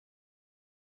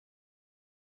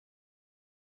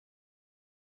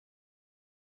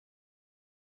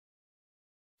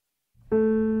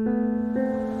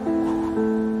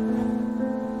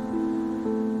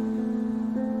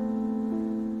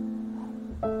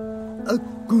A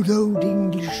good old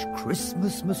English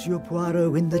Christmas, Monsieur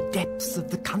Poirot, in the depths of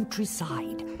the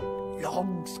countryside.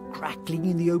 Logs crackling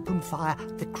in the open fire,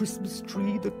 the Christmas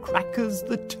tree, the crackers,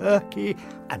 the turkey,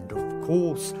 and, of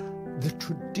course, the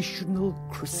traditional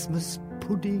Christmas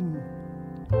pudding.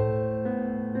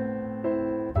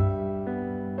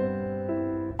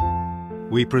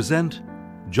 We present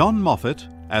John Moffat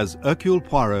as Hercule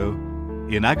Poirot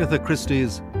in Agatha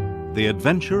Christie's The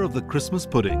Adventure of the Christmas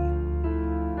Pudding.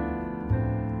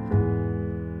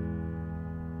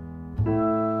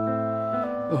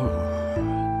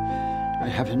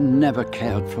 I have never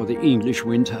cared for the English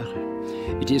winter.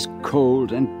 It is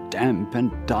cold and damp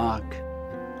and dark.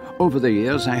 Over the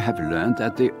years, I have learned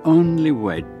that the only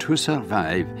way to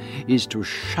survive is to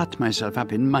shut myself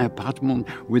up in my apartment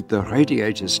with the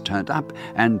radiators turned up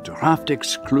and draft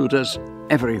excluders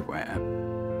everywhere.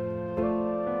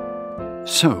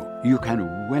 So, you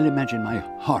can well imagine my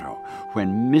horror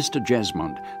when Mr.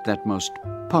 Jesmond, that most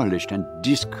polished and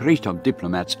discreet of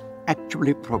diplomats,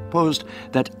 actually proposed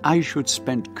that I should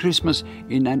spend Christmas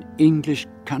in an English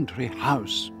country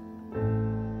house.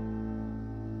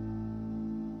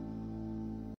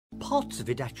 Parts of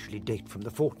it actually date from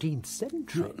the 14th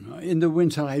century. No, in the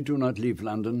winter I do not leave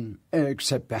London,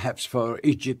 except perhaps for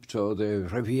Egypt or the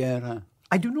Riviera.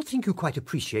 I do not think you quite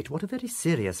appreciate what a very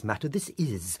serious matter this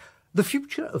is. The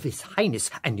future of His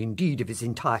Highness, and indeed of his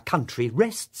entire country,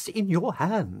 rests in your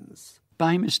hands.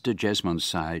 By Mr. Jesmond's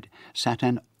side sat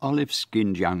an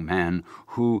olive-skinned young man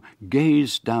who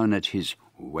gazed down at his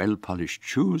well-polished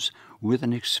shoes with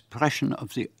an expression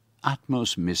of the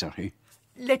utmost misery.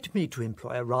 Let me, to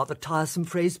employ a rather tiresome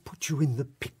phrase, put you in the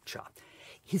picture.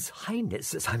 His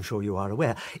Highness, as I'm sure you are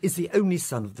aware, is the only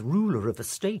son of the ruler of a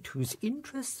state whose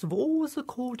interests have always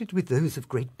accorded with those of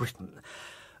Great Britain.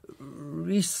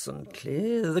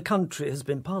 Recently, the country has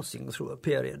been passing through a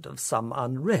period of some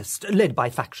unrest, led by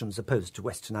factions opposed to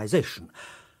westernisation.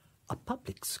 A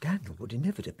public scandal would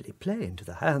inevitably play into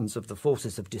the hands of the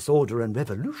forces of disorder and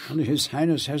revolution. His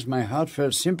Highness has my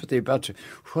heartfelt sympathy, but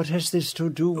what has this to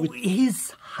do with...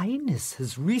 His Highness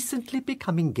has recently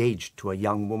become engaged to a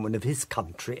young woman of his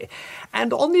country,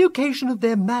 and on the occasion of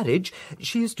their marriage,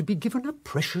 she is to be given a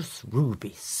precious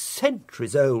ruby,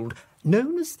 centuries old,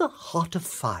 known as the Heart of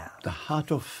Fire. The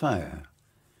Heart of Fire?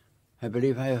 I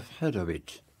believe I have heard of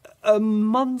it. A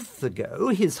month ago,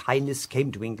 His Highness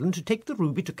came to England to take the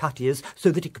ruby to Cartier's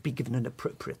so that it could be given an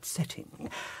appropriate setting.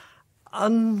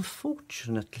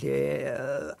 Unfortunately,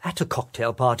 at a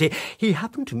cocktail party, he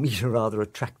happened to meet a rather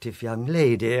attractive young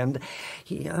lady, and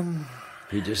he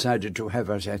decided to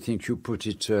have, as I think you put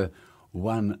it,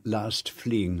 one last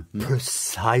fling.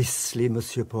 Precisely,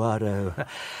 Monsieur Poirot.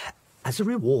 As a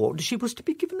reward, she was to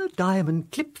be given a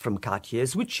diamond clip from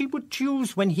Cartier's, which she would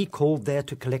choose when he called there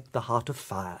to collect the Heart of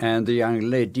Fire. And the young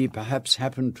lady perhaps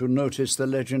happened to notice the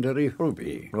legendary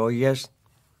ruby. Oh, yes.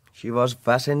 She was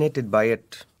fascinated by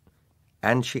it.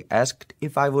 And she asked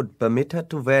if I would permit her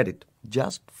to wear it,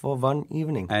 just for one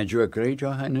evening. And you agreed,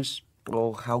 Your Highness?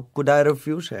 Oh, how could I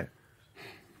refuse her?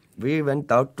 We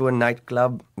went out to a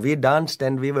nightclub, we danced,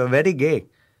 and we were very gay.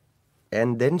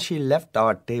 And then she left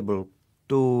our table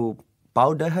to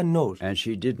powder her nose. And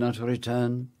she did not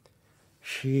return?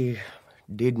 She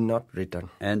did not return.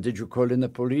 And did you call in the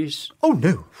police? Oh,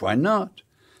 no. Why not?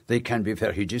 They can be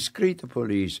very discreet, the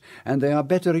police, and they are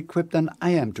better equipped than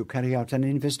I am to carry out an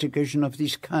investigation of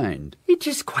this kind. It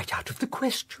is quite out of the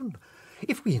question.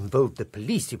 If we involved the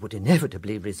police, it would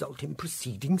inevitably result in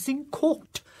proceedings in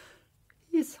court.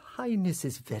 His Highness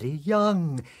is very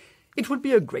young. It would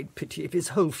be a great pity if his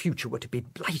whole future were to be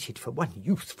blighted for one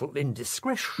youthful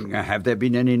indiscretion. Have there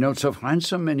been any notes of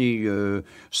ransom, any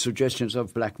suggestions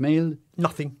of blackmail?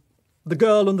 Nothing. The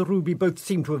girl and the ruby both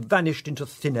seem to have vanished into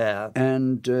thin air.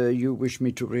 And you wish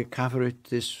me to recover it,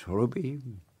 this ruby?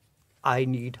 I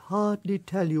need hardly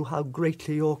tell you how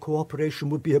greatly your cooperation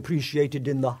would be appreciated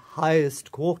in the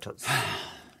highest quarters.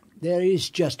 There is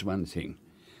just one thing.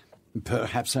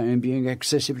 Perhaps I am being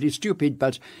excessively stupid,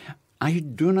 but I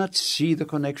do not see the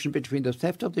connection between the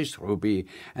theft of this ruby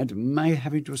and my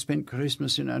having to spend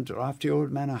Christmas in a drafty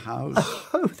old manor house.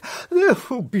 Oh, there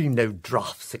will be no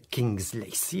draughts at King's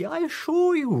Lacey, I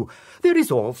assure you. There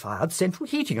is all-fired central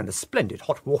heating and a splendid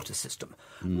hot water system.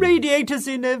 Radiators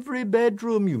in every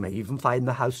bedroom. You may even find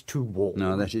the house too warm.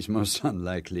 No, that is most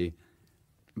unlikely.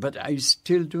 But I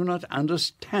still do not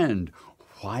understand.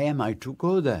 Why am I to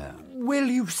go there? Well,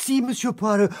 you see, Monsieur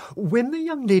Poirot, when the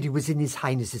young lady was in His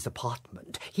Highness's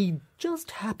apartment, he just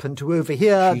happened to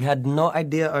overhear... She had no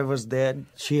idea I was there.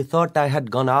 She thought I had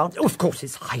gone out. Of course,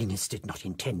 His Highness did not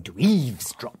intend to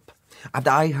eavesdrop. And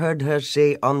I heard her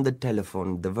say on the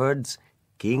telephone the words,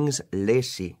 King's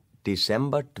Lacey,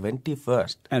 December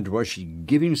 21st. And was she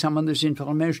giving someone this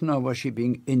information, or was she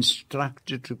being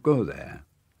instructed to go there?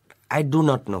 I do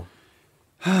not know.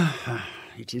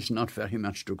 It is not very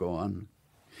much to go on.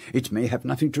 It may have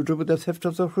nothing to do with the theft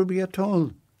of the ruby at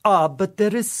all. Ah, but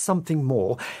there is something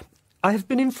more. I have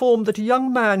been informed that a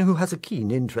young man who has a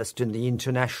keen interest in the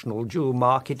international jewel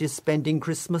market is spending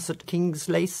Christmas at King's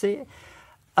Lacey,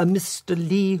 a Mr.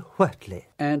 Lee Whitley.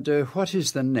 And what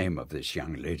is the name of this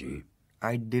young lady?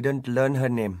 I didn't learn her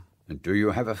name. And do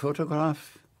you have a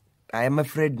photograph? I am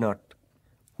afraid not.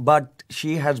 But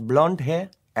she has blonde hair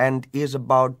and is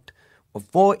about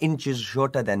 4 inches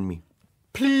shorter than me.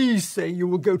 Please say you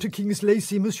will go to King's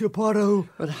Lacey, Monsieur Poirot.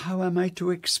 But how am I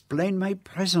to explain my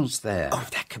presence there? Oh,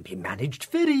 that can be managed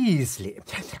very easily.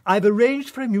 I've arranged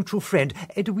for a mutual friend,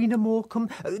 Edwina Morecambe,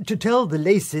 to tell the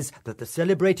Lacys that the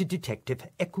celebrated detective,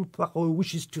 Hercule Poirot,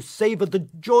 wishes to savour the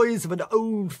joys of an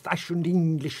old-fashioned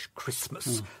English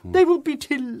Christmas. Mm-hmm. They will be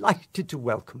delighted to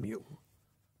welcome you.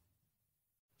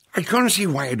 I can't see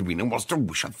why Edwina wants to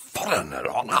wish a foreigner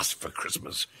on us for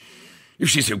Christmas. If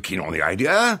she's so keen on the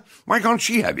idea, why can't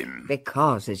she have him?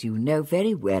 Because, as you know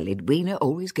very well, Edwina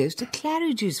always goes to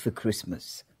Claridge's for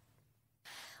Christmas.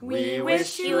 We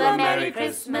wish you a Merry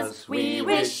Christmas. We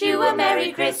wish you a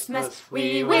Merry Christmas.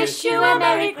 We wish you a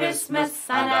Merry Christmas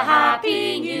and a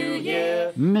Happy New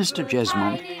Year. Mr.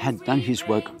 Jesmond had done his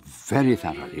work very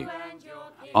thoroughly.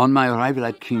 On my arrival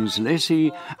at King's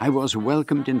Lacey, I was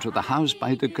welcomed into the house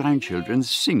by the grandchildren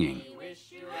singing.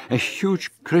 A huge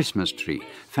Christmas tree,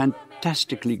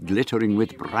 fantastically glittering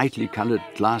with brightly coloured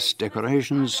glass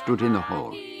decorations, stood in the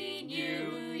hall.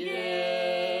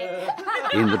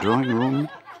 In the drawing room,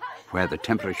 where the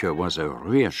temperature was a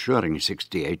reassuring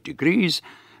 68 degrees,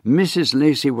 Mrs.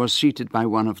 Lacey was seated by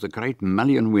one of the great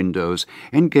mullioned windows,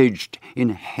 engaged in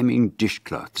hemming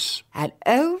dishcloths. An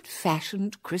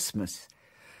old-fashioned Christmas.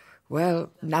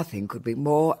 Well, nothing could be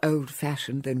more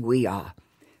old-fashioned than we are.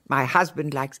 My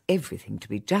husband likes everything to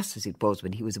be just as it was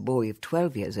when he was a boy of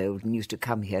 12 years old and used to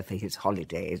come here for his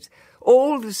holidays.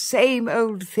 All the same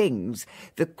old things.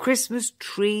 The Christmas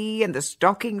tree and the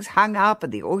stockings hung up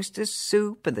and the oyster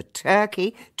soup and the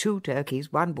turkey, 2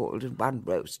 turkeys, 1 boiled and 1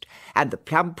 roast, and the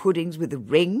plum puddings with the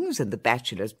rings and the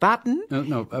bachelor's button.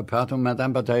 No, pardon,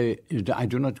 madame, but I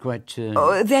do not quite...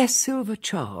 Oh, they're silver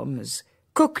charms,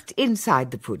 cooked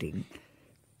inside the pudding.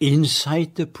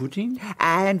 Inside the pudding?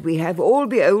 And we have all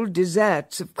the old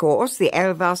desserts, of course, the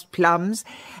Elvast plums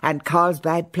and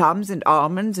Carlsbad plums and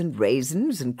almonds and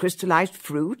raisins and crystallized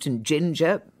fruit and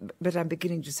ginger. But I'm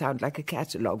beginning to sound like a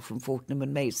catalogue from Fortnum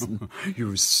and Mason.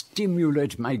 You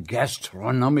stimulate my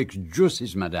gastronomic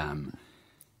juices, madame.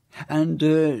 And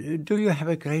do you have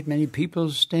a great many people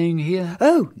staying here?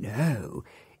 Oh, no.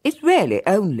 It's really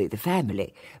only the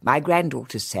family. My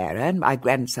granddaughter Sarah and my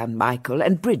grandson Michael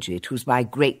and Bridget, who's my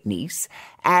great-niece,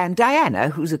 and Diana,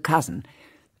 who's a cousin.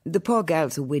 The poor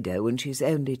girl's a widow and she's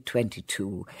only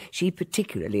 22. She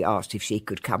particularly asked if she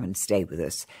could come and stay with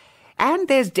us. And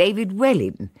there's David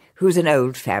Welling, who's an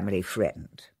old family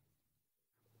friend.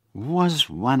 Was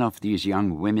one of these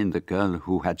young women the girl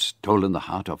who had stolen the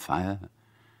heart of fire?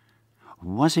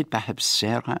 Was it perhaps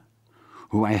Sarah,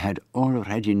 who I had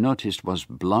already noticed was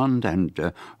blonde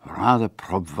and rather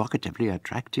provocatively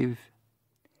attractive?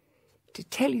 To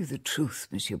tell you the truth,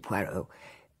 Monsieur Poirot,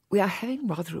 we are having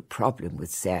rather a problem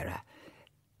with Sarah.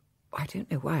 I don't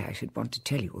know why I should want to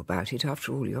tell you about it.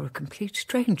 After all, you're a complete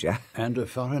stranger. And a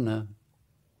foreigner.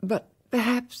 But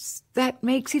perhaps that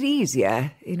makes it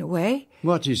easier, in a way.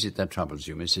 What is it that troubles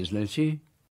you, Mrs. Lacey?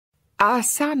 Our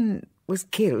son was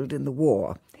killed in the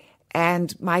war,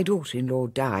 and my daughter-in-law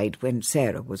died when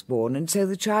Sarah was born, and so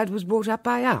the child was brought up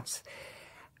by us.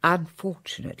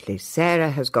 Unfortunately,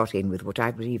 Sarah has got in with what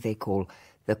I believe they call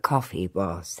the coffee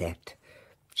bar set.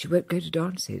 She won't go to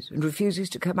dances and refuses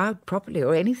to come out properly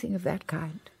or anything of that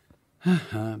kind.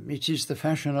 It is the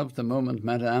fashion of the moment,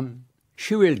 madame.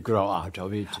 She will grow out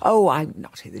of it. Oh, I'm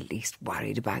not in the least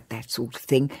worried about that sort of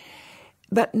thing.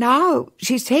 But now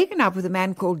she's taken up with a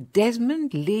man called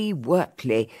Desmond Lee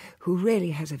Wortley, who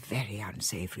really has a very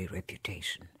unsavoury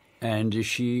reputation. And is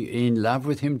she in love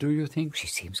with him, do you think? She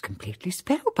seems completely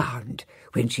spellbound.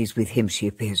 When she's with him, she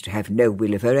appears to have no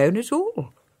will of her own at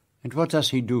all. And what does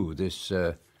he do, this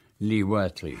Lee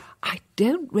Wortley? I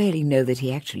don't really know that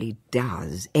he actually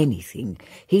does anything.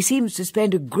 He seems to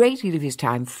spend a great deal of his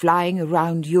time flying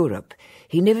around Europe.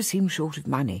 He never seems short of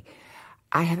money.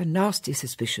 I have a nasty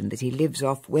suspicion that he lives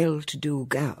off well-to-do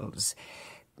girls.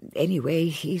 Anyway,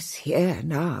 he's here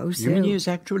now, so... You mean he's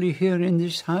actually here in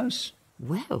this house?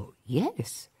 Well,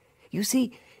 yes. You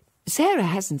see, Sarah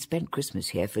hasn't spent Christmas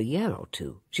here for a year or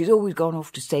two. She's always gone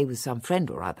off to stay with some friend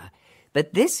or other.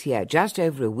 But this year, just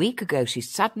over a week ago, she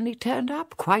suddenly turned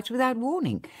up, quite without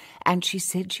warning. And she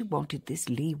said she wanted this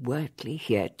Lee Wortley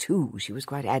here too. She was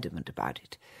quite adamant about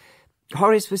it.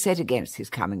 Horace was set against his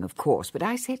coming, of course, but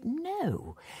I said,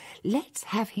 no, let's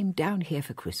have him down here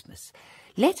for Christmas.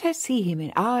 Let her see him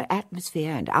in our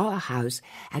atmosphere and our house,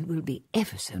 and we'll be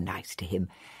ever so nice to him.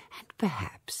 And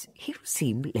perhaps he'll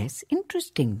seem less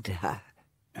interesting to her.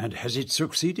 And has it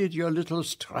succeeded, your little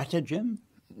stratagem?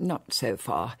 Not so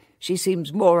far. She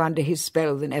seems more under his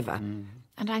spell than ever.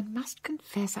 And I must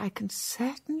confess I can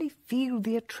certainly feel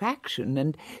the attraction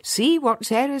and see what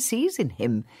Sarah sees in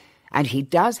him. And he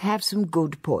does have some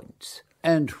good points.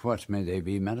 And what may they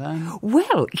be, madame?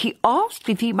 Well, he asked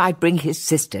if he might bring his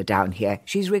sister down here.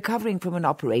 She's recovering from an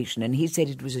operation, and he said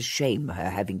it was a shame her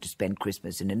having to spend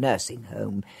Christmas in a nursing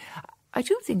home. I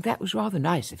do think that was rather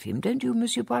nice of him, don't you,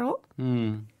 Monsieur Poirot?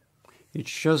 It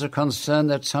shows a concern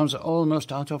that sounds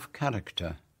almost out of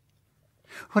character.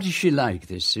 What is she like,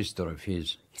 this sister of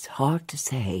his? It's hard to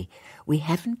say. We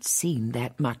haven't seen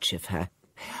that much of her.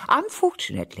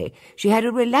 Unfortunately, she had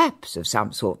a relapse of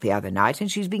some sort the other night,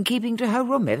 and she's been keeping to her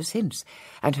room ever since.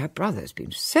 And her brother's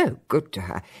been so good to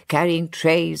her, carrying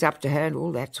trays up to her and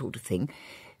all that sort of thing.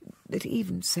 But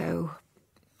even so,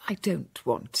 I don't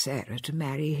want Sarah to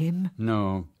marry him.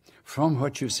 No. From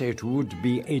what you say, it would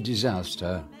be a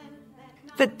disaster.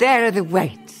 But there are the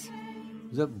Waits.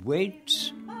 The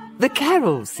Waits? The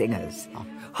carol singers.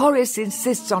 Horace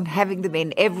insists on having them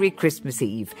in every Christmas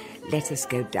Eve. Let us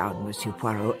go down, Monsieur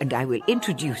Poirot, and I will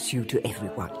introduce you to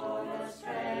everyone.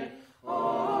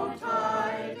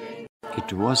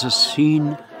 It was a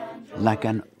scene like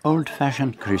an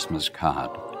old-fashioned Christmas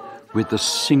card, with the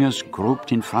singers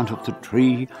grouped in front of the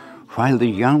tree, while the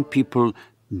young people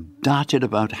darted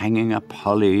about hanging up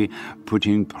holly,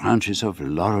 putting branches of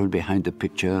laurel behind the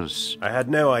pictures. I had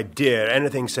no idea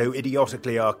anything so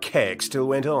idiotically archaic still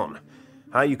went on.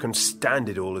 How you can stand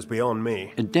it all is beyond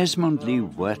me. Desmond Lee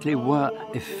Wortley wore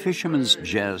a fisherman's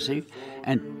jersey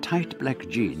and tight black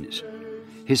jeans.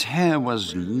 His hair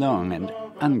was long and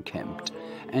unkempt,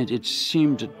 and it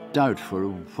seemed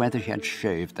doubtful whether he had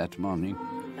shaved that morning.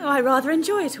 Oh, I rather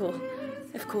enjoy it all.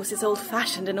 Of course, it's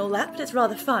old-fashioned and all that, but it's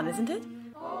rather fun, isn't it?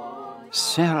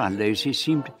 Sarah Lacey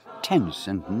seemed tense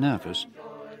and nervous.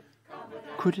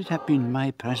 Could it have been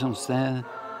my presence there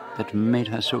that made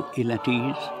her so ill at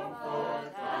ease?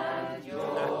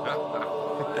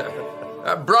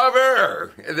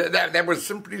 Bravo! That was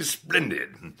simply splendid.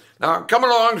 Now, come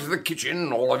along to the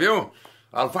kitchen, all of you.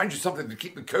 I'll find you something to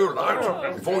keep the cold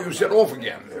out before you set off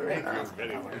again.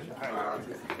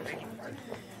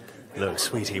 Look,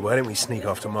 sweetie, why don't we sneak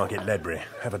off to Market Ledbury,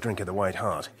 have a drink at the White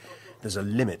Hart? There's a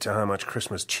limit to how much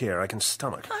Christmas cheer I can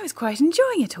stomach. I was quite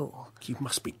enjoying it all. You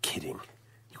must be kidding.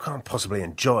 You can't possibly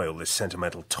enjoy all this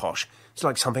sentimental tosh. It's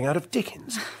like something out of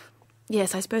Dickens.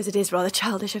 Yes, I suppose it is rather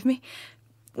childish of me.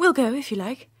 We'll go, if you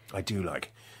like. I do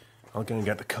like. I'll go and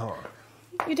get the car.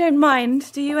 You don't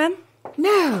mind, do you, Em?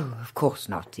 No, of course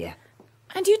not, dear.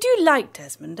 And you do like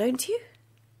Desmond, don't you?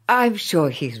 I'm sure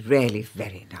he's really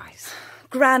very nice.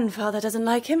 Grandfather doesn't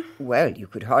like him. Well, you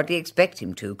could hardly expect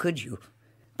him to, could you?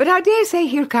 But I dare say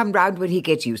he'll come round when he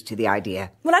gets used to the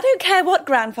idea. Well, I don't care what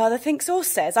Grandfather thinks or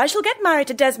says. I shall get married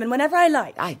to Desmond whenever I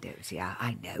like. I know, dear,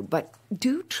 I know. But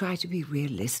do try to be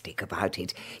realistic about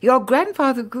it. Your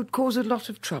grandfather could cause a lot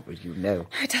of trouble, you know.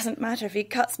 It doesn't matter if he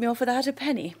cuts me off without a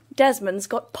penny. Desmond's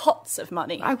got pots of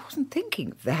money. I wasn't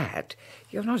thinking of that.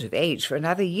 You're not of age for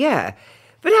another year.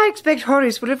 But I expect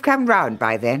Horace will have come round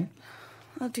by then.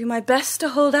 I'll do my best to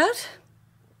hold out.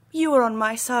 You are on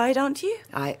my side, aren't you?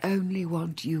 I only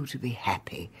want you to be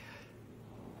happy.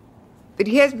 But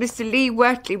here's Mr. Lee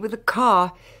Wortley with a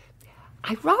car.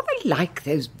 I rather like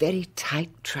those very tight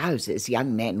trousers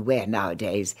young men wear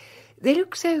nowadays. They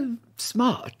look so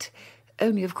smart.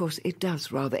 Only, of course, it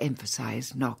does rather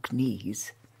emphasise knock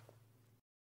knees.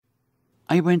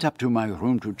 I went up to my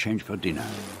room to change for dinner,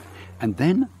 and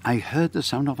then I heard the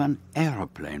sound of an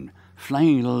aeroplane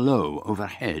flying low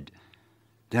overhead.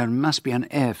 There must be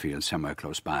an airfield somewhere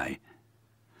close by.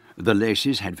 The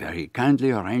Lacys had very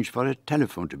kindly arranged for a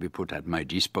telephone to be put at my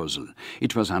disposal.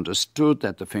 It was understood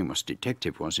that the famous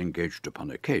detective was engaged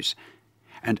upon a case,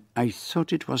 and I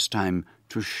thought it was time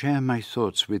to share my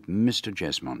thoughts with Mr.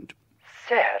 Jesmond.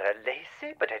 Sarah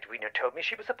Lacey? But Edwina told me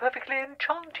she was a perfectly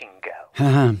enchanting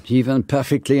girl. Even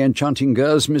perfectly enchanting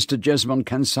girls, Mr. Jesmond,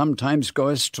 can sometimes go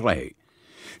astray.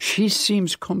 She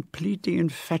seems completely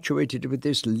infatuated with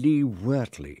this Lee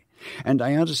Wortley, And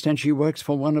I understand she works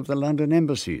for one of the London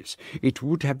embassies. It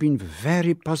would have been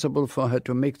very possible for her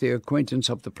to make the acquaintance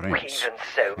of the prince. Even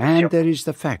so, and there is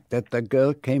the fact that the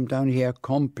girl came down here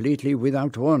completely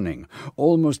without warning,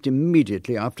 almost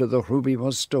immediately after the ruby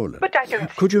was stolen. But I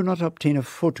don't... Could you not obtain a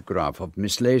photograph of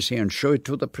Miss Lacey and show it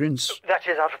to the prince? That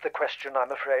is out of the question,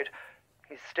 I'm afraid.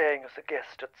 He's staying as a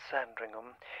guest at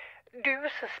Sandringham. Do you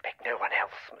suspect no one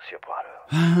else, Monsieur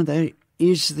Poirot? There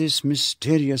is this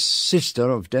mysterious sister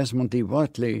of Desmond de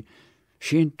Wortley.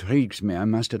 She intrigues me, I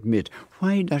must admit.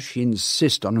 Why does she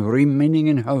insist on remaining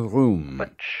in her room?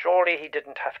 But surely he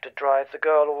didn't have to drive the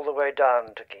girl all the way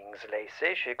down to King's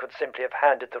Lacey. She could simply have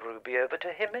handed the ruby over to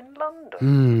him in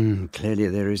London. Clearly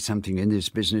there is something in this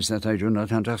business that I do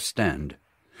not understand.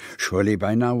 Surely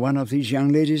by now one of these young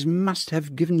ladies must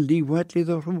have given Lee Wortley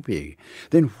the ruby.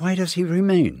 Then why does he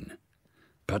remain?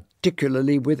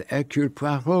 Particularly with Hercule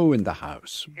Poirot in the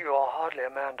house. You are hardly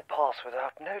a man to pass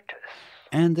without notice.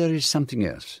 And there is something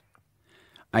else.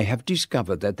 I have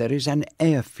discovered that there is an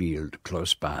airfield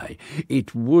close by.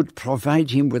 It would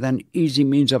provide him with an easy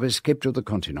means of escape to the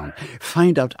continent.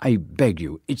 Find out, I beg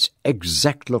you, its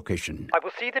exact location. I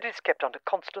will see that it's kept under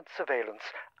constant surveillance.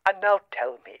 And now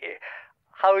tell me,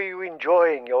 how are you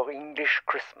enjoying your English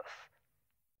Christmas?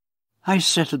 I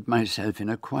settled myself in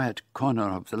a quiet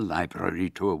corner of the library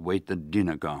to await the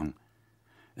dinner gong.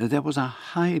 There was a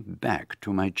high back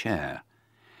to my chair,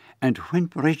 and when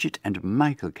Bridget and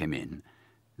Michael came in,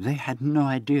 they had no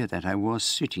idea that I was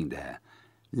sitting there,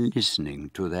 listening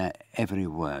to their every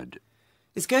word.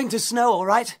 It's going to snow, all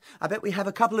right. I bet we have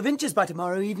a couple of inches by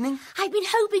tomorrow evening. I've been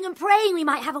hoping and praying we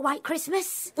might have a white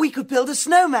Christmas. We could build a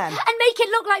snowman. And make it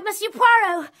look like Monsieur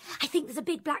Poirot. I think there's a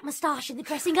big black moustache in the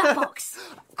dressing-up box.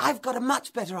 I've got a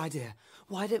much better idea.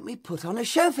 Why don't we put on a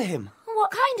show for him?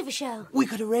 What kind of a show? We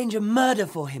could arrange a murder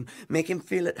for him, make him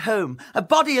feel at home. A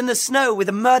body in the snow with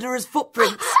a murderer's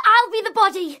footprints. I'll be the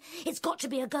body. It's got to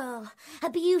be a girl. A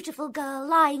beautiful girl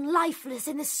lying lifeless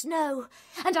in the snow.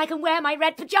 And I can wear my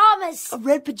red pyjamas.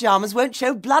 Red pyjamas won't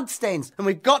show bloodstains, and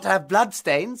we've got to have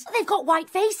bloodstains. They've got white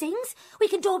facings. We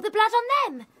can daub the blood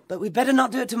on them. But we'd better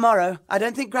not do it tomorrow. I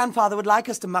don't think Grandfather would like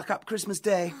us to muck up Christmas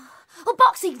Day. Or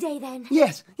Boxing Day, then?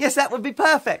 Yes, that would be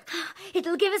perfect.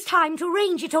 It'll give us time to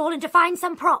arrange it all and to find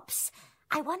some props.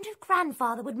 I wonder if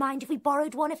Grandfather would mind if we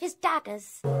borrowed one of his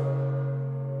daggers.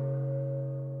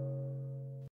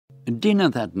 Dinner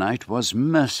that night was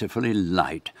mercifully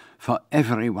light, for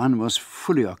everyone was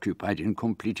fully occupied in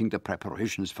completing the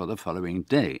preparations for the following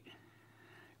day.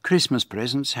 Christmas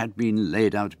presents had been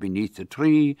laid out beneath the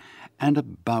tree, and a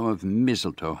bough of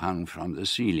mistletoe hung from the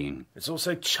ceiling. It's all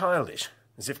so childish,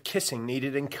 as if kissing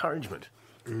needed encouragement.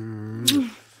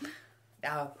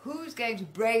 Now, who's going to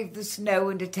brave the snow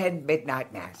and attend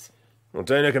midnight mass? Well,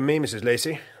 don't look at me, Mrs.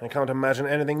 Lacey. I can't imagine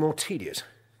anything more tedious.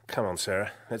 Come on,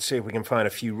 Sarah. Let's see if we can find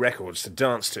a few records to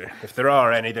dance to, if there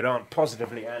are any that aren't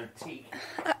positively antique.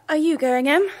 Are you going,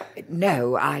 Em?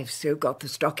 No, I've still got the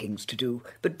stockings to do.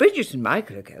 But Bridget and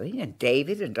Michael are going, and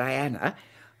David and Diana.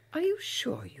 Are you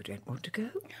sure you don't want to go?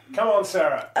 Come on,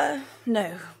 Sarah.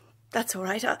 No. That's all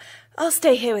right. I'll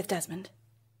stay here with Desmond.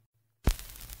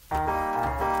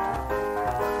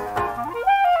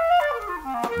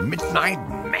 Midnight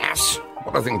mass?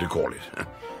 What a thing to call it.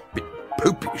 Bit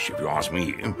popish, if you ask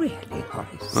me. Really,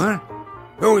 Horace? Huh?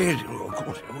 Oh, yes, of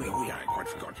course. Oh, yeah, I quite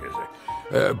forgot, yes.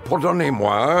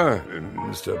 Pardonnez-moi,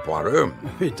 Mr. Poirot.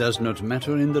 It does not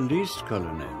matter in the least,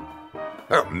 Colonel.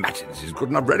 Oh, matters is good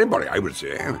enough for anybody, I would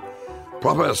say.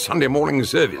 Proper Sunday morning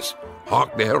service.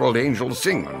 Hark the herald angels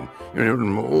sing,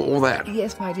 and all that.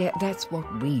 Yes, my dear, that's what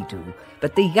we do.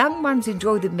 But the young ones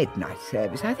enjoy the midnight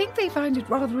service. I think they find it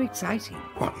rather exciting.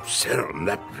 Well, Sarah,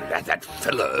 that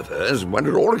fella of hers weren't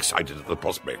at all excited at the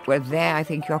prospect. Well, there I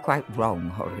think you're quite wrong,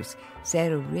 Horace.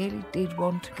 Sarah really did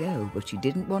want to go, but she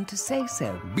didn't want to say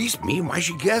so. Beats me why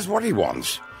she cares what he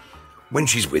wants. When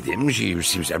she's with him, she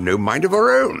seems to have no mind of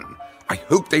her own. I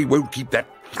hope they won't keep that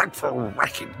frightful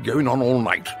racket going on all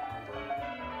night.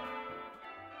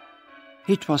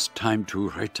 It was time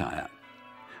to retire.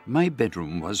 My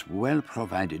bedroom was well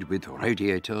provided with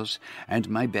radiators, and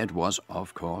my bed was,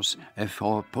 of course, a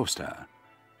four-poster.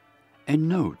 A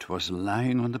note was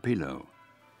lying on the pillow.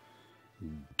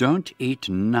 Don't eat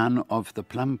none of the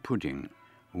plum pudding.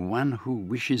 One who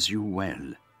wishes you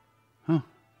well. Oh,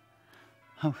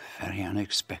 how very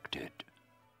unexpected.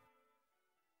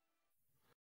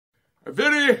 A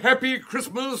very happy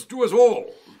Christmas to us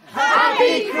all.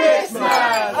 Happy Christmas!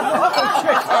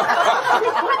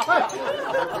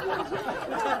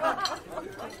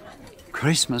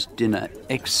 Christmas dinner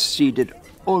exceeded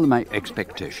all my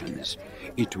expectations.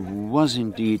 It was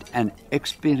indeed an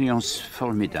experience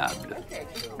formidable.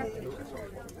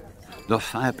 The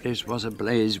fireplace was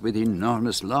ablaze with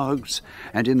enormous logs,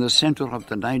 and in the center of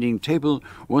the dining table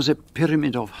was a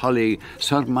pyramid of holly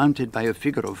surmounted by a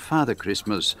figure of Father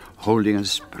Christmas holding a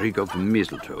sprig of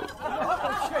mistletoe.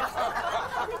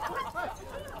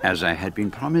 As I had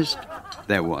been promised,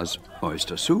 there was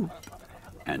oyster soup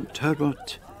and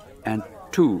turbot and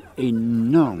 2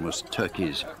 enormous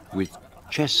turkeys with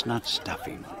chestnut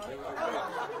stuffing.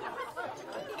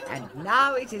 And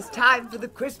now it is time for the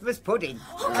Christmas pudding.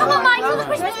 Oh, come on, Michael, the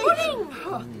Christmas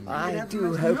pudding! I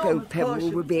do hope old Peveril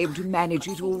will be able to manage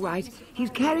it all right. He's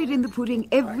carried in the pudding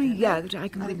every year that I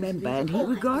can remember, and he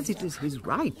regards it as his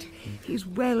right. He's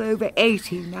well over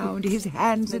 80 now, and his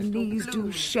hands and knees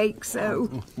do shake so.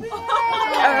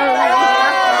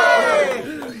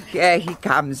 Here he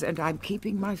comes, and I'm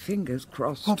keeping my fingers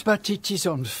crossed. Oh, but it is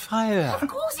on fire. Of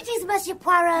course it is, Monsieur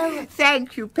Poirot.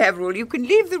 Thank you, Peveril. You can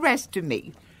leave the rest to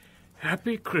me.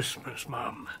 Happy Christmas,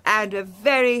 Mum. And a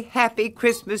very happy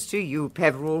Christmas to you,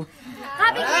 Peveril.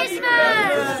 Happy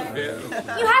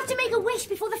Christmas! You have to make a wish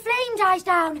before the flame dies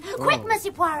down. Quick,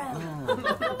 Monsieur Poirot.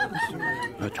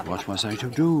 But what was I to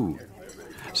do?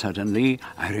 Suddenly,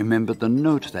 I remembered the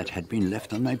note that had been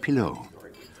left on my pillow.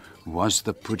 Was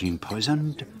the pudding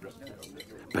poisoned?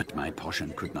 But my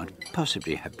portion could not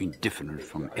possibly have been different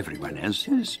from everyone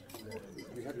else's.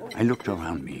 I looked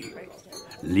around me.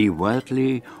 Lee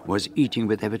Wortley was eating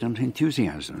with evident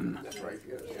enthusiasm.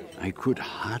 I could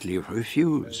hardly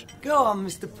refuse. Go on,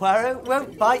 Mr. Poirot.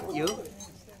 Won't bite you.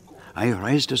 I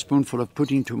raised a spoonful of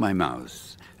pudding to my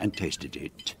mouth and tasted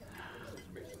it.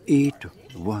 It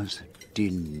was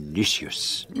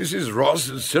delicious. Mrs. Ross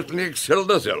has certainly excelled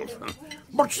herself.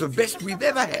 Much the best we've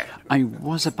ever had. I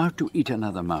was about to eat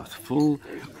another mouthful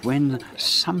when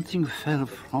something fell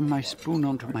from my spoon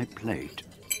onto my plate.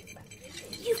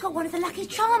 You've got one of the lucky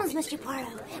charms, Monsieur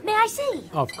Poirot. May I see?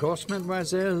 Of course,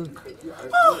 mademoiselle.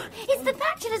 Oh, it's the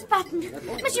bachelor's button.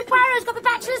 Monsieur Poirot's got the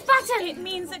bachelor's button. It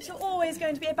means that you're always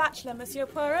going to be a bachelor, Monsieur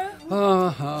Poirot.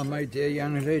 Ah, my dear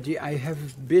young lady, I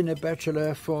have been a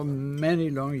bachelor for many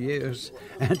long years,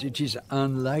 and it is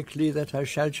unlikely that I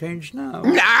shall change now.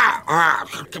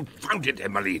 Confound it,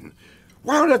 Emmeline.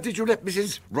 Why on earth did you let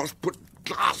Mrs. Ross put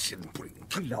glass in the pudding?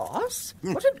 Glass?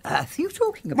 What on earth are you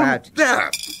talking about? Well,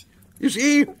 there! You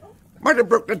see, might have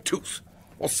broken a tooth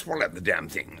or swallowed the damn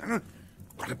thing.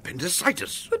 Got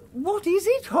appendicitis. But what is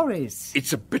it, Horace?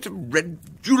 It's a bit of red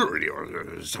jewellery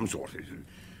or some sort.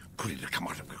 Could it have come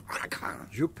out of a cracker?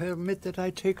 You permit that I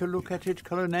take a look at it,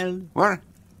 Colonel? What?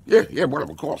 Yeah, well,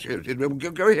 of course. Yes,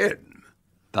 go ahead.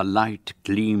 The light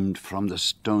gleamed from the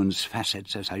stone's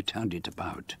facets as I turned it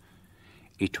about.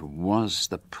 It was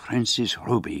the Prince's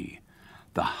ruby,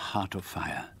 the heart of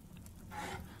fire.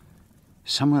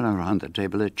 Somewhere around the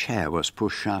table a chair was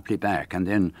pushed sharply back and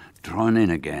then drawn in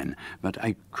again, but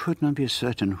I could not be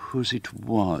certain whose it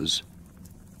was.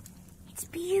 It's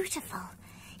beautiful.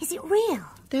 Is it real?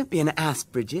 Don't be an ass,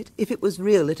 Bridget. If it was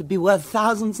real, it'd be worth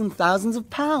thousands and thousands of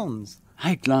pounds.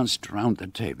 I glanced round the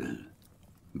table,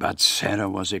 but Sarah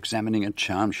was examining a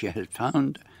charm she had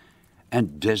found,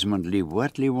 and Desmond Lee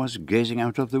Wortley was gazing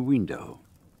out of the window.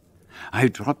 I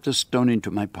dropped the stone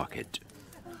into my pocket.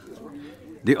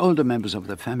 The older members of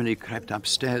the family crept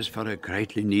upstairs for a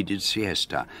greatly needed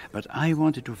siesta, but I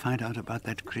wanted to find out about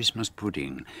that Christmas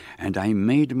pudding, and I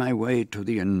made my way to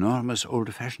the enormous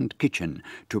old-fashioned kitchen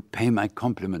to pay my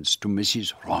compliments to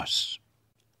Mrs. Ross.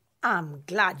 I'm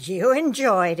glad you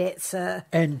enjoyed it, sir.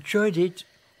 Enjoyed it?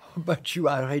 But you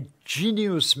are a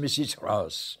genius, Mrs.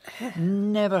 Ross.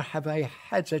 Never have I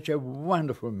had such a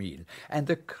wonderful meal. And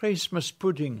the Christmas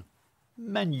pudding,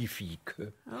 magnifique.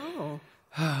 Oh.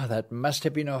 Ah, that must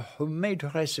have been a homemade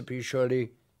recipe,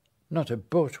 surely, not a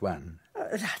bought one.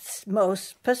 That's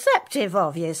most perceptive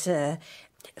of you, sir.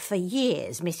 For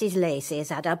years, Mrs. Lacey has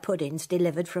had her puddings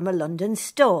delivered from a London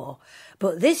store,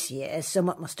 but this year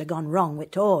somewhat must have gone wrong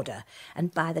with the order,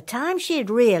 and by the time she had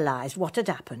realised what had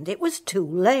happened, it was too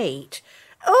late.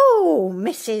 "Oh,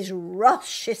 Mrs. Ross,"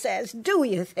 she says, "do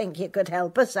you think you could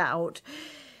help us out?"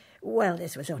 Well,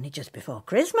 this was only just before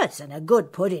Christmas, and a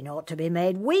good pudding ought to be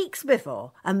made weeks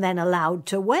before, and then allowed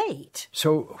to wait.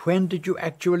 So when did you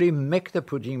actually make the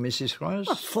pudding, Mrs.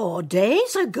 Ross? 4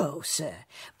 days ago, sir.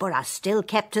 But I still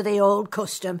kept to the old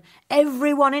custom.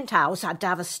 Everyone in the house had to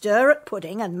have a stir at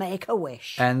pudding and make a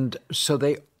wish. And so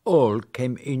they all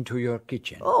came into your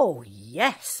kitchen? Oh,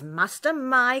 yes. Master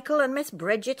Michael and Miss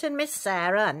Bridget and Miss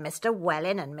Sarah and Mr.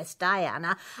 Welling and Miss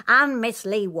Diana and Miss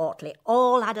Lee Wortley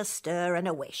all had a stir and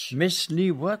a wish. Miss Lee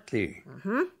Wortley?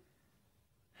 Mm-hmm.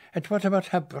 And what about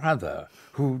her brother,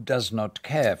 who does not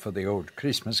care for the old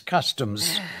Christmas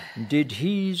customs? Did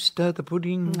he stir the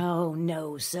pudding? Oh,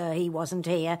 no, sir, he wasn't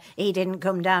here. He didn't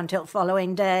come down till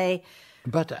following day.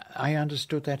 But I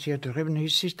understood that he had driven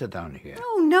his sister down here.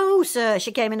 Oh, no, sir.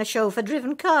 She came in a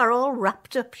chauffeur-driven car, all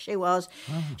wrapped up, she was.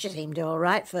 Oh. She seemed all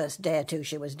right first day or two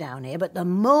she was down here, but the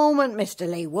moment Mr.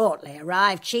 Lee Wortley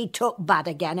arrived, she took bad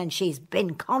again, and she's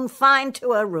been confined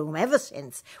to her room ever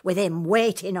since, with him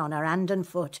waiting on her hand and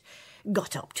foot.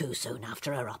 Got up too soon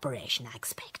after her operation, I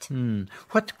expect.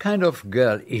 What kind of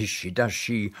girl is she? Does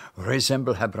she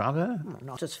resemble her brother?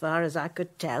 Not as far as I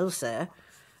could tell, sir.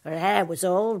 Her hair was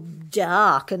all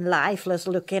dark and lifeless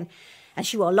looking, and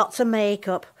she wore lots of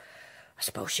makeup. I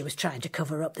suppose she was trying to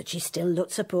cover up that she still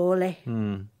looked so poorly.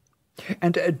 And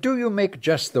do you make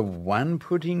just the one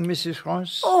pudding, Mrs.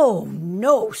 Ross? Oh,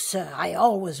 no, sir. I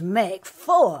always make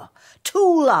 4.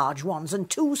 2 large ones and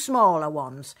 2 smaller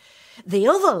ones. The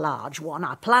other large one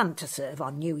I planned to serve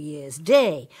on New Year's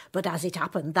Day, but as it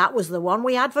happened, that was the one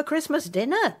we had for Christmas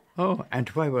dinner. Oh, and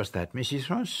why was that, Mrs.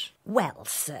 Ross? Well,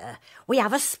 sir, we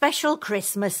have a special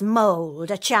Christmas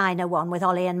mould, a china one with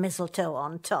holly and mistletoe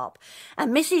on top,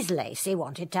 and Mrs. Lacey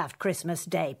wanted to have Christmas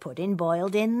Day pudding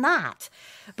boiled in that.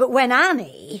 But when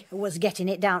Annie was getting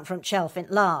it down from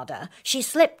Chelfant larder, she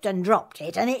slipped and dropped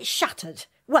it, and it shattered.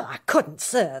 Well, I couldn't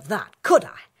serve that, could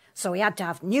I? So we had to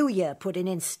have New Year pudding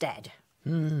instead.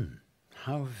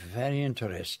 How very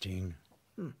interesting.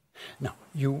 Now,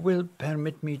 you will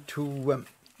permit me to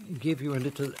give you a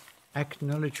little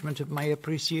acknowledgement of my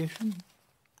appreciation?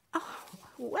 Oh,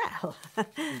 well,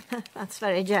 that's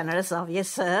very generous of you,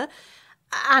 sir.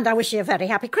 And I wish you a very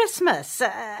happy Christmas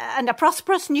and a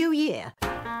prosperous New Year.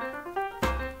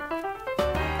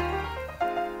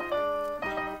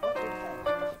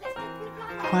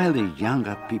 While the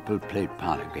younger people played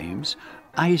parlour games,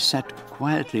 I sat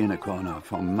quietly in a corner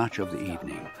for much of the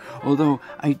evening, although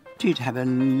I did have a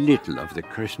little of the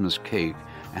Christmas cake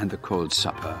and the cold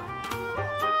supper.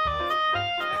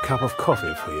 A cup of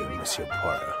coffee for you, Monsieur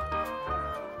Poirot.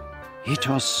 It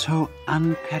was so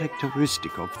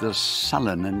uncharacteristic of the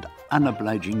sullen and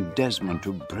unobliging Desmond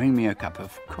to bring me a cup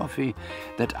of coffee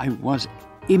that I was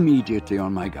immediately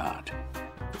on my guard.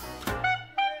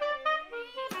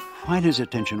 While his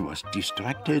attention was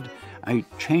distracted, I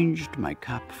changed my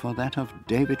cup for that of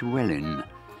David Welling.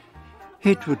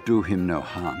 It would do him no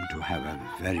harm to have a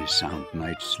very sound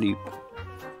night's sleep.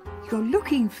 You're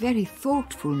looking very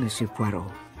thoughtful, Monsieur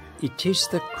Poirot. It is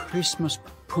the Christmas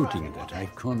pudding that I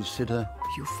consider.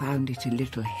 You found it a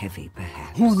little heavy,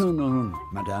 perhaps? Oh, no,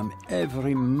 madame.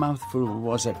 Every mouthful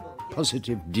was a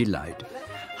positive delight.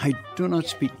 I do not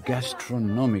speak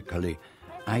gastronomically.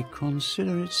 I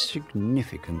consider it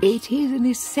significant. It is an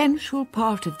essential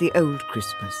part of the old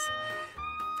Christmas.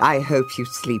 I hope you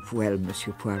sleep well,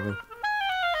 Monsieur Poirot.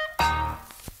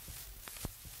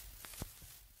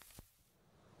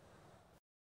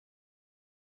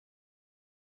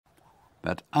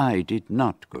 But I did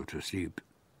not go to sleep.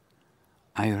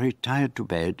 I retired to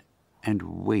bed and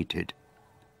waited.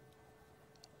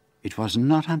 It was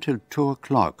not until 2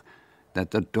 o'clock that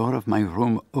the door of my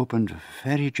room opened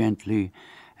very gently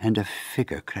and a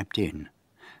figure crept in.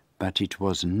 But it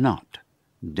was not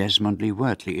Desmond Lee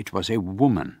Wortley. It was a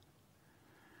woman.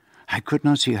 I could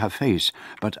not see her face,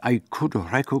 but I could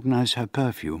recognize her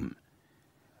perfume.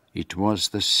 It was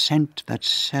the scent that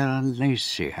Sarah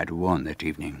Lacey had worn that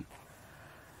evening.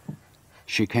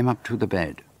 She came up to the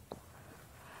bed.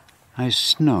 I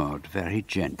snored very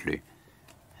gently,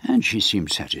 and she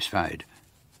seemed satisfied.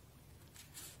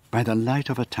 By the light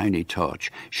of a tiny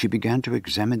torch, she began to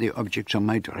examine the objects on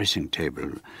my dressing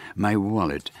table, my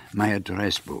wallet, my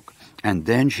address book, and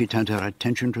then she turned her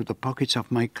attention to the pockets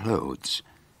of my clothes.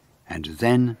 And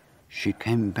then she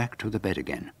came back to the bed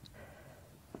again.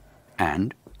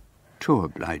 And, to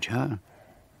oblige her,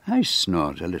 I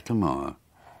snored a little more.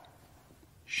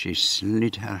 She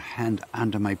slid her hand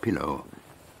under my pillow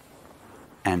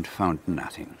and found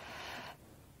nothing.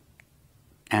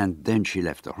 And then she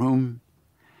left the room,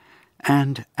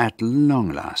 and at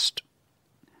long last,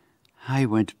 I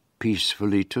went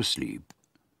peacefully to sleep.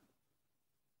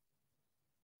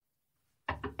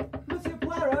 Monsieur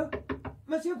Poirot!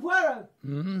 Monsieur Poirot!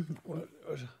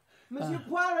 Monsieur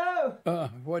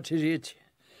Poirot! What is it?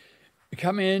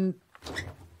 Come in.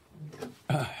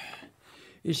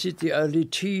 Is it the early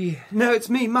tea? No, it's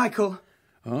me, Michael.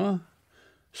 Oh?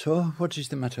 So, what is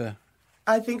the matter?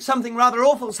 I think something rather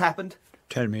awful's happened.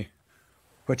 Tell me.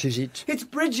 What is it? It's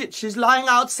Bridget. She's lying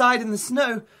outside in the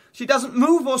snow. She doesn't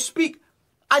move or speak.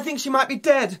 I think she might be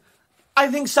dead. I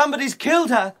think somebody's killed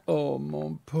her. Oh,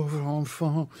 mon pauvre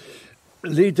enfant.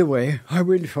 Lead the way. I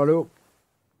will follow.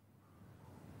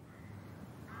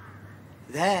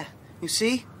 There, you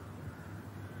see?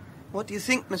 What do you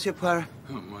think, Monsieur Poirot?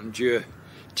 Oh, mon Dieu.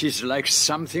 'Tis like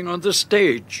something on the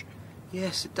stage.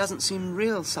 Yes, it doesn't seem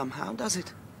real somehow, does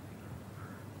it?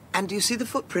 And do you see the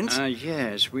footprints?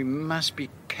 Yes, we must be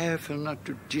careful not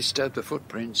to disturb the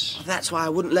footprints. That's why I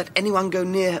wouldn't let anyone go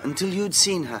near her until you'd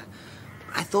seen her.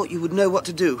 I thought you would know what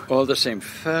to do. All the same,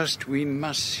 first we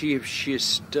must see if she is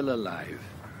still alive.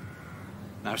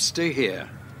 Now stay here.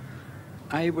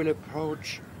 I will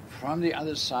approach from the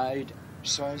other side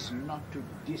so as not to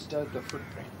disturb the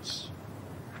footprints.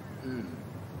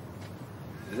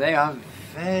 They are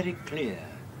very clear.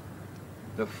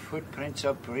 The footprints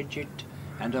of Bridget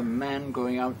and a man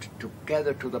going out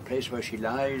together to the place where she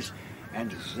lies,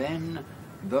 and then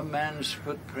the man's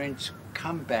footprints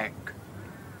come back,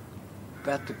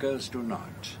 but the girls do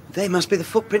not. They must be the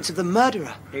footprints of the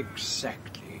murderer.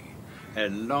 Exactly. A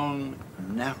long,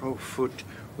 narrow foot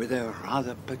with a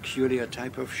rather peculiar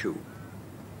type of shoe.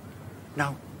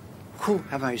 Now, who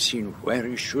have I seen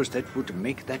wearing shoes that would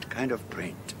make that kind of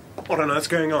print? What on earth's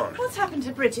going on? What's happened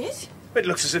to Bridget? It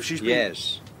looks as if she's been...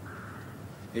 Yes.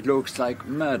 It looks like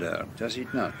murder, does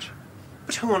it not?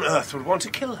 But who on earth would want to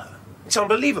kill her? It's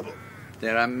unbelievable.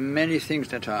 There are many things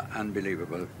that are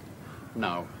unbelievable.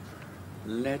 Now,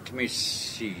 let me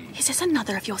see. Is this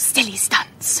another of your silly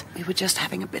stunts? We were just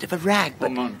having a bit of a rag,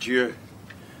 but... Oh, mon Dieu.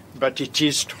 But it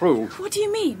is true. What do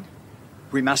you mean?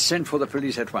 We must send for the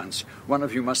police at once. One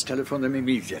of you must telephone them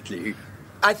immediately.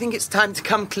 I think it's time to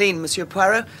come clean, Monsieur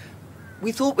Poirot.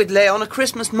 We thought we'd lay on a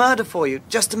Christmas murder for you,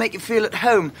 just to make you feel at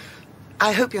home.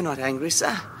 I hope you're not angry,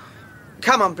 sir.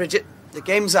 Come on, Bridget. The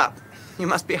game's up. You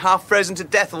must be half frozen to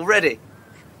death already.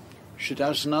 She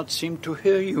does not seem to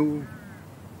hear you.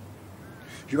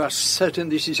 You are certain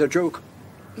this is a joke?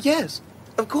 Yes,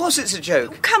 of course it's a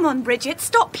joke. Oh, come on, Bridget.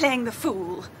 Stop playing the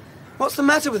fool. What's the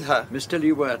matter with her? Mr.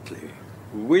 Lee Wortley,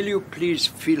 will you please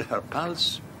feel her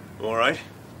pulse? All right.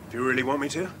 Do you really want me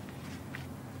to?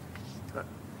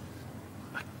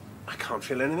 I can't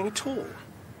feel anything at all.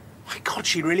 My God,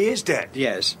 she really is dead.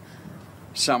 Yes.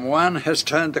 Someone has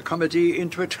turned the comedy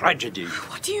into a tragedy.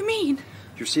 What do you mean?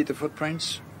 You see the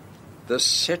footprints? The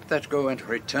set that go and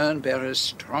return bear a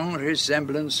strong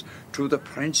resemblance to the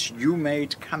prints you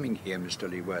made coming here, Mr.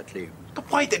 Lee Wortley. But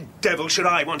why the devil should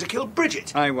I want to kill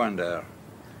Bridget? I wonder.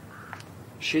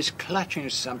 She's clutching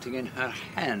something in her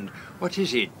hand. What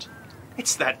is it?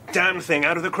 It's that damn thing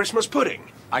out of the Christmas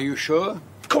pudding. Are you sure?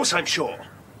 Of course I'm sure.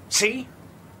 See?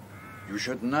 You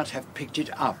should not have picked it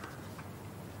up.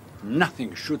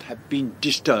 Nothing should have been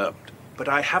disturbed. But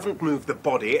I haven't moved the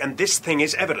body, and this thing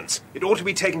is evidence. It ought to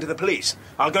be taken to the police.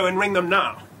 I'll go and ring them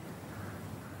now.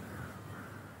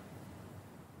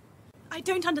 I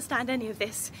don't understand any of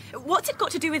this. What's it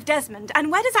got to do with Desmond?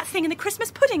 And where does that thing in the Christmas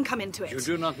pudding come into it? You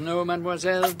do not know,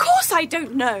 mademoiselle? Of course I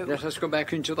don't know. Let us go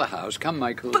back into the house. Come,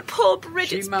 Michael. But poor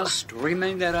Bridget... She must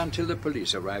remain there until the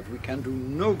police arrive. We can do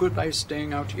no good by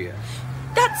staying out here.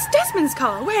 That's Desmond's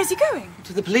car. Where is he going?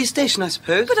 To the police station, I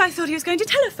suppose. But I thought he was going to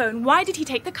telephone. Why did he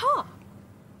take the car?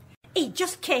 He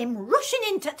just came rushing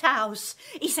into the house.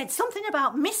 He said something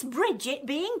about Miss Bridget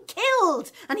being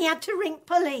killed, and he had to ring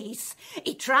police.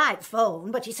 He tried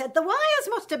phone, but he said the wires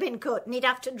must have been cut, and he'd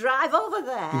have to drive over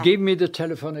there. Give me the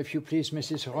telephone, if you please,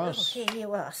 Mrs. Ross. Oh, here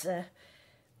you are, sir.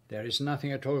 There is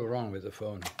nothing at all wrong with the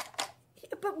phone.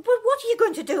 But what are you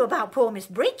going to do about poor Miss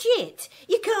Bridget?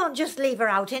 You can't just leave her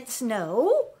out in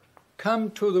snow.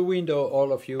 Come to the window,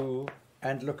 all of you,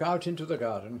 and look out into the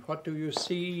garden. What do you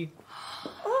see?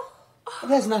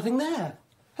 There's nothing there.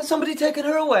 Has somebody taken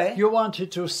her away? You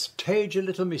wanted to stage a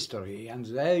little mystery, and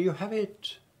there you have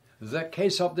it. The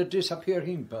case of the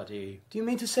disappearing body. Do you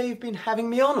mean to say you've been having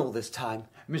me on all this time?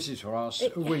 Mrs. Ross,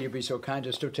 will you be so kind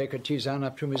as to take a tisane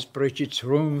up to Miss Bridget's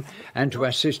room and to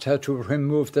assist her to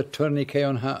remove the tourniquet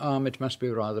on her arm? It must be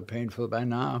rather painful by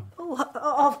now.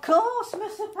 Oh, of course,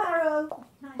 Mr. Poirot.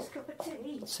 Nice cup of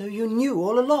tea. So you knew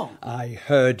all along? I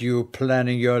heard you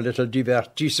planning your little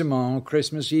divertissement on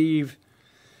Christmas Eve.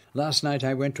 Last night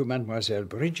I went to Mademoiselle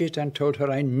Bridget and told her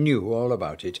I knew all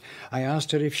about it. I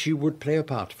asked her if she would play a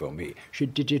part for me. She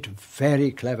did it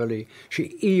very cleverly.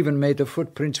 She even made the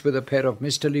footprints with a pair of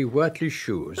Mr. Lee Wortley's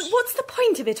shoes. But what's the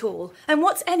point of it all? And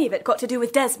what's any of it got to do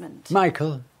with Desmond?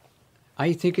 Michael,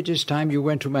 I think it is time you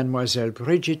went to Mademoiselle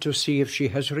Bridget to see if she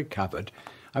has recovered.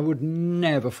 I would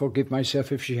never forgive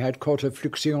myself if she had caught a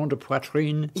fluxion de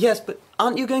poitrine. Yes, but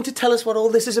aren't you going to tell us what all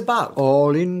this is about?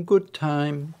 All in good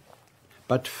time.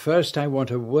 But first I want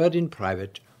a word in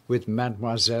private with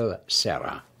Mademoiselle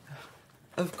Sarah.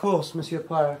 Of course, Monsieur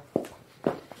Poirot.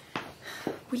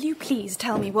 Will you please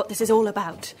tell me what this is all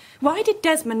about? Why did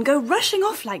Desmond go rushing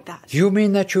off like that? You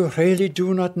mean that you really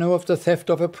do not know of the theft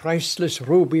of a priceless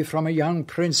ruby from a young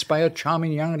prince by a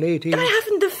charming young lady? I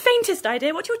haven't the faintest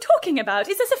idea what you're talking about.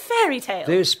 Is this a fairy tale?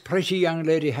 This pretty young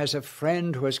lady has a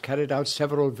friend who has carried out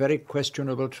several very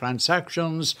questionable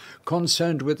transactions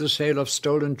concerned with the sale of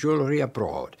stolen jewellery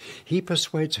abroad. He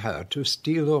persuades her to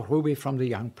steal the ruby from the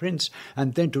young prince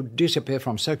and then to disappear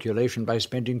from circulation by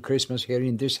spending Christmas here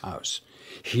in this house.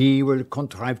 He will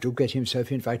contrive to get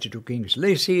himself invited to King's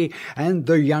Lacy, and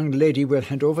the young lady will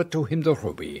hand over to him the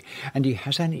ruby. And he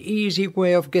has an easy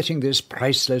way of getting this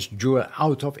priceless jewel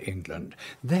out of England.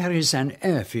 There is an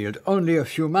airfield only a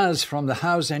few miles from the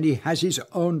house, and he has his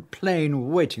own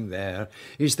plane waiting there.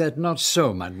 Is that not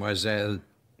so, mademoiselle?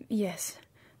 Yes.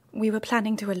 We were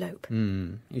planning to elope.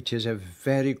 It is a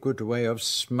very good way of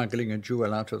smuggling a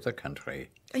jewel out of the country.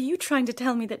 Are you trying to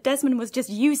tell me that Desmond was just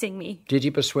using me? Did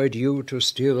he persuade you to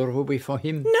steal the ruby for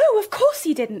him? No, of course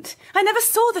he didn't. I never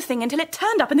saw the thing until it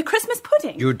turned up in the Christmas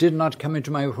pudding. You did not come into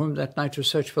my room that night to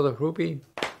search for the ruby?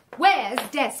 Where's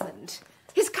Desmond?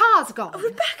 His car's gone. Oh,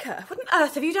 Rebecca, what on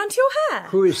earth have you done to your hair?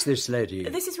 Who is this lady?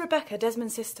 This is Rebecca,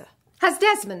 Desmond's sister. Has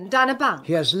Desmond done a bunk?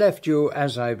 He has left you,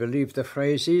 as I believe the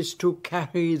phrase is, to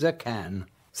carry the can.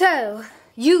 So,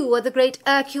 you are the great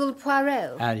Hercule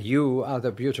Poirot. And you are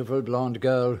the beautiful blonde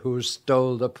girl who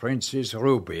stole the prince's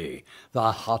ruby,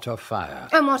 the heart of fire.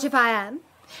 And what if I am?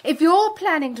 If you're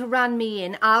planning to run me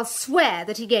in, I'll swear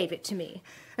that he gave it to me.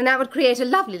 And that would create a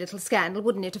lovely little scandal,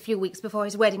 wouldn't it, a few weeks before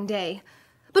his wedding day?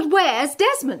 But where's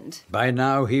Desmond? By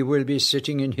now he will be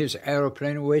sitting in his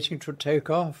aeroplane waiting to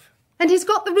take off. And he's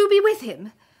got the ruby with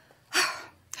him.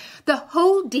 The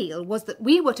whole deal was that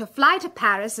we were to fly to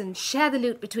Paris and share the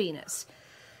loot between us.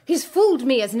 He's fooled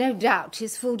me, as no doubt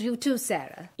he's fooled you too,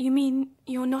 Sarah. You mean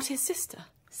you're not his sister?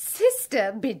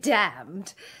 Sister be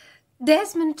damned.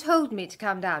 Desmond told me to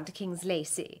come down to King's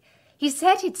Lacy. He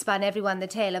said he'd spun everyone the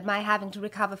tale of my having to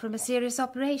recover from a serious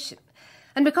operation.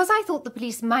 And because I thought the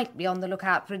police might be on the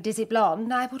lookout for a dizzy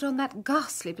blonde, I put on that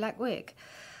ghastly black wig.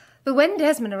 But when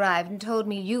Desmond arrived and told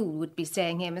me you would be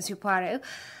staying here, Monsieur Poirot,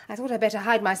 I thought I'd better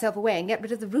hide myself away and get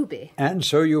rid of the ruby. And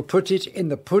so you put it in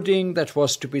the pudding that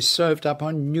was to be served up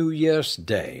on New Year's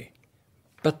Day.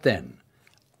 But then,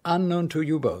 unknown to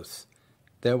you both,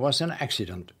 there was an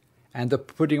accident, and the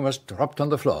pudding was dropped on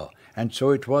the floor, and so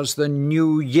it was the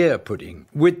New Year pudding,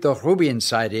 with the ruby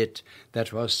inside it,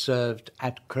 that was served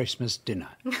at Christmas dinner.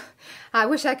 I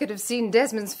wish I could have seen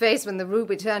Desmond's face when the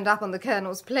ruby turned up on the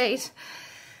Colonel's plate.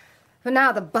 But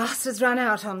now the bastard's run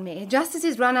out on me, just as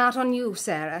he's run out on you,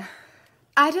 Sarah.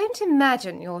 I don't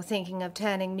imagine you're thinking of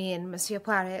turning me in, Monsieur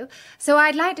Poirot, so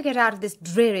I'd like to get out of this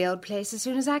dreary old place as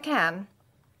soon as I can.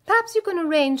 Perhaps you can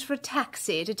arrange for a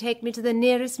taxi to take me to the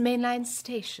nearest mainline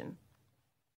station.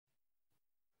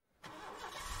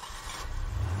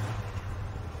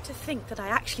 To think that I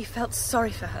actually felt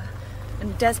sorry for her,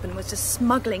 and Desmond was just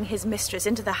smuggling his mistress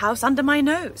into the house under my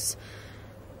nose.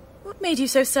 What made you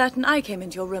so certain I came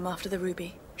into your room after the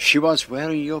ruby? She was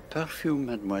wearing your perfume,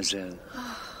 mademoiselle.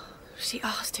 She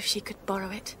asked if she could borrow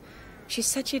it. She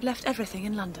said she'd left everything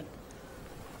in London.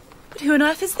 But who on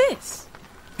earth is this?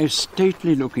 A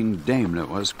stately-looking Daimler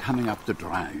was coming up the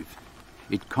drive.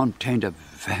 It contained a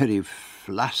very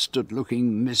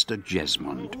flustered-looking Mr.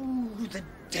 Jesmond. Oh, the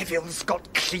devil's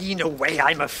got clean away,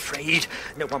 I'm afraid.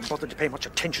 No one bothered to pay much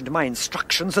attention to my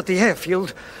instructions at the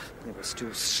airfield. They were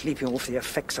still sleeping off the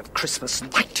effects of Christmas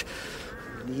night.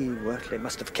 Lee Wortley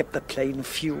must have kept the plane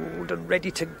fueled and ready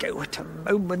to go at a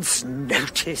moment's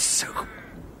notice. Oh,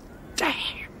 damn.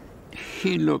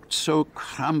 He looked so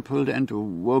crumpled and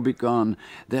woebegone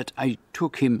that I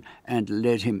took him and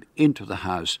led him into the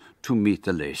house to meet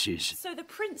the Lacys. So the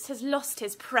prince has lost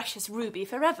his precious ruby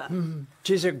forever.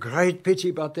 'Tis a great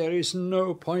pity, but there is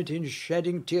no point in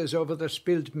shedding tears over the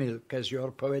spilled milk, as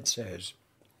your poet says.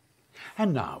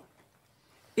 And now,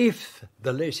 if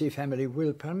the Lacy family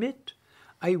will permit,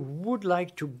 I would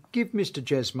like to give Mr.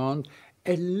 Jesmond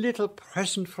a little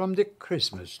present from the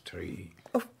Christmas tree.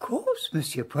 Of course,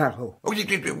 Monsieur Poirot. Oh,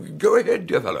 go ahead,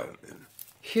 dear fellow.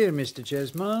 Here, Mr.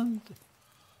 Jesmond.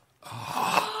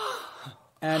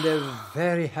 And a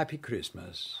very happy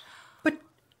Christmas. But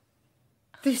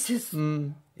this is...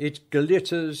 It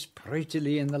glitters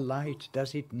prettily in the light,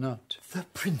 does it not? The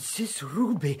Princess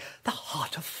Ruby, the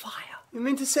heart of fire. You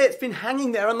mean to say it's been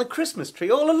hanging there on the Christmas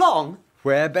tree all along?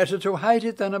 Where better to hide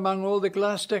it than among all the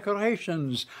glass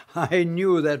decorations? I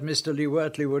knew that Mr. Lee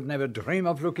Wortley would never dream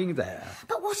of looking there.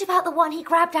 But what about the one he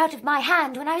grabbed out of my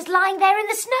hand when I was lying there in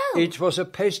the snow? It was a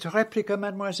paste replica,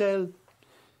 mademoiselle.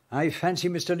 I fancy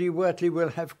Mr. Lee Wortley will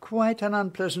have quite an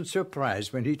unpleasant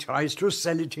surprise when he tries to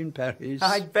sell it in Paris.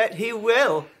 I bet he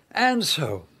will. And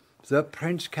so, the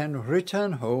prince can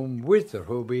return home with the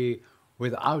ruby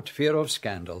without fear of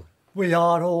scandal. We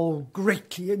are all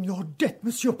greatly in your debt,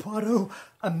 Monsieur Poirot.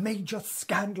 A major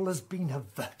scandal has been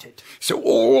averted. So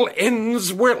all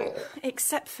ends well.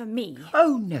 Except for me.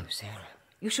 Oh, no, Sarah.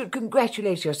 You should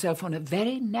congratulate yourself on a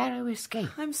very narrow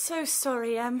escape. I'm so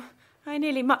sorry, Em. I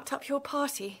nearly mucked up your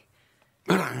party.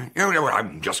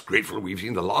 I'm just grateful we've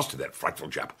seen the last of that frightful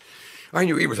chap. I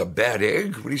knew he was a bad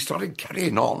egg when he started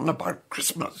carrying on about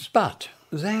Christmas. But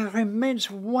there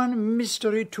remains one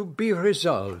mystery to be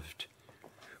resolved.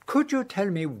 Could you tell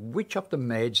me which of the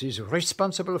maids is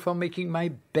responsible for making my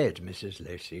bed, Mrs.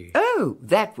 Lacey? Oh,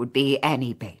 that would be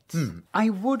Annie Bates. I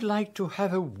would like to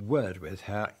have a word with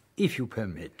her, if you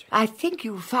permit. I think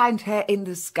you'll find her in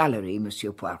the scullery,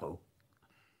 Monsieur Poirot.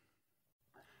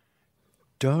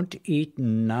 Don't eat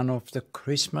none of the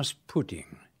Christmas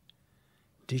pudding.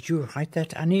 Did you write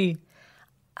that, Annie?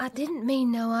 I didn't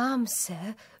mean no harm,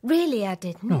 sir. Really, I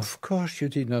didn't. No, of course you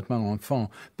did not, my enfant.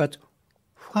 But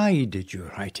why did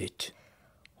you write it?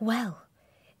 Well,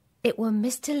 it were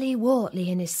Mr. Lee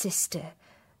Wortley and his sister.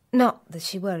 Not that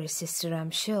she were his sister,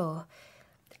 I'm sure.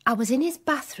 I was in his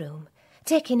bathroom,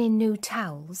 taking in new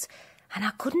towels, and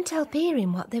I couldn't help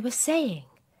hearing what they were saying.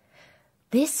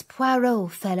 This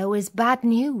Poirot fellow is bad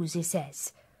news, he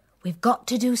says. We've got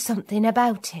to do something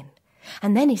about him.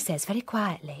 And then he says very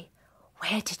quietly,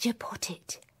 "Where did you put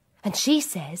it?" And she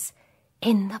says,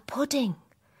 "In the pudding."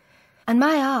 And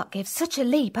my heart gave such a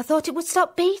leap I thought it would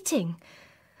stop beating.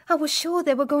 I was sure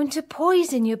they were going to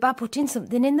poison you by putting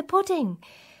something in the pudding.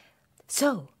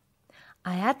 So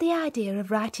I had the idea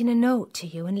of writing a note to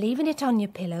you and leaving it on your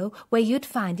pillow where you'd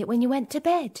find it when you went to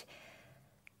bed.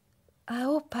 I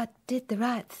hope I did the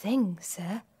right thing,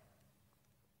 sir.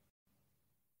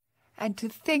 And to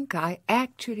think I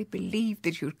actually believed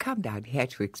that you'd come down here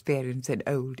to experience an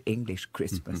old English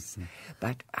Christmas.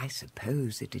 But I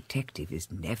suppose a detective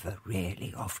is never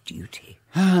really off duty.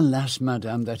 Alas,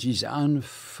 madame, that is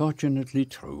unfortunately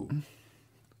true.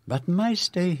 But my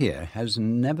stay here has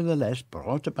nevertheless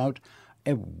brought about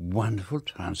a wonderful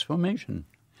transformation.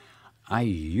 I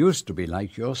used to be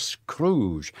like your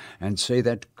Scrooge and say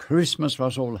that Christmas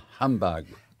was all humbug.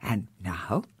 And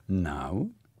now? Now?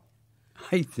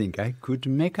 I think I could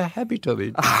make a habit of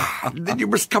it. Then you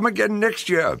must come again next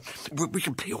year. We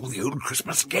can play all the old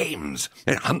Christmas games.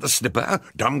 Hunt the Snipper,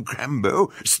 Dumb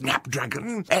Crambo,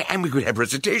 Snapdragon, and we could have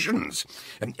recitations.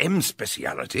 And M's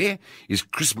speciality is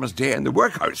Christmas Day in the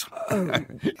workhouse.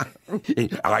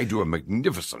 I do a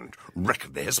magnificent Wreck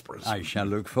of the Hesperus. I shall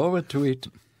look forward to it.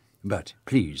 But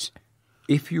please,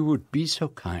 if you would be so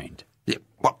kind.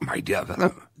 What, my dear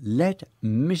fellow? Let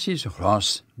Mrs.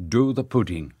 Ross do the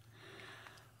pudding.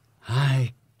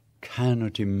 I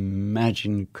cannot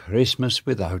imagine Christmas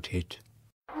without it.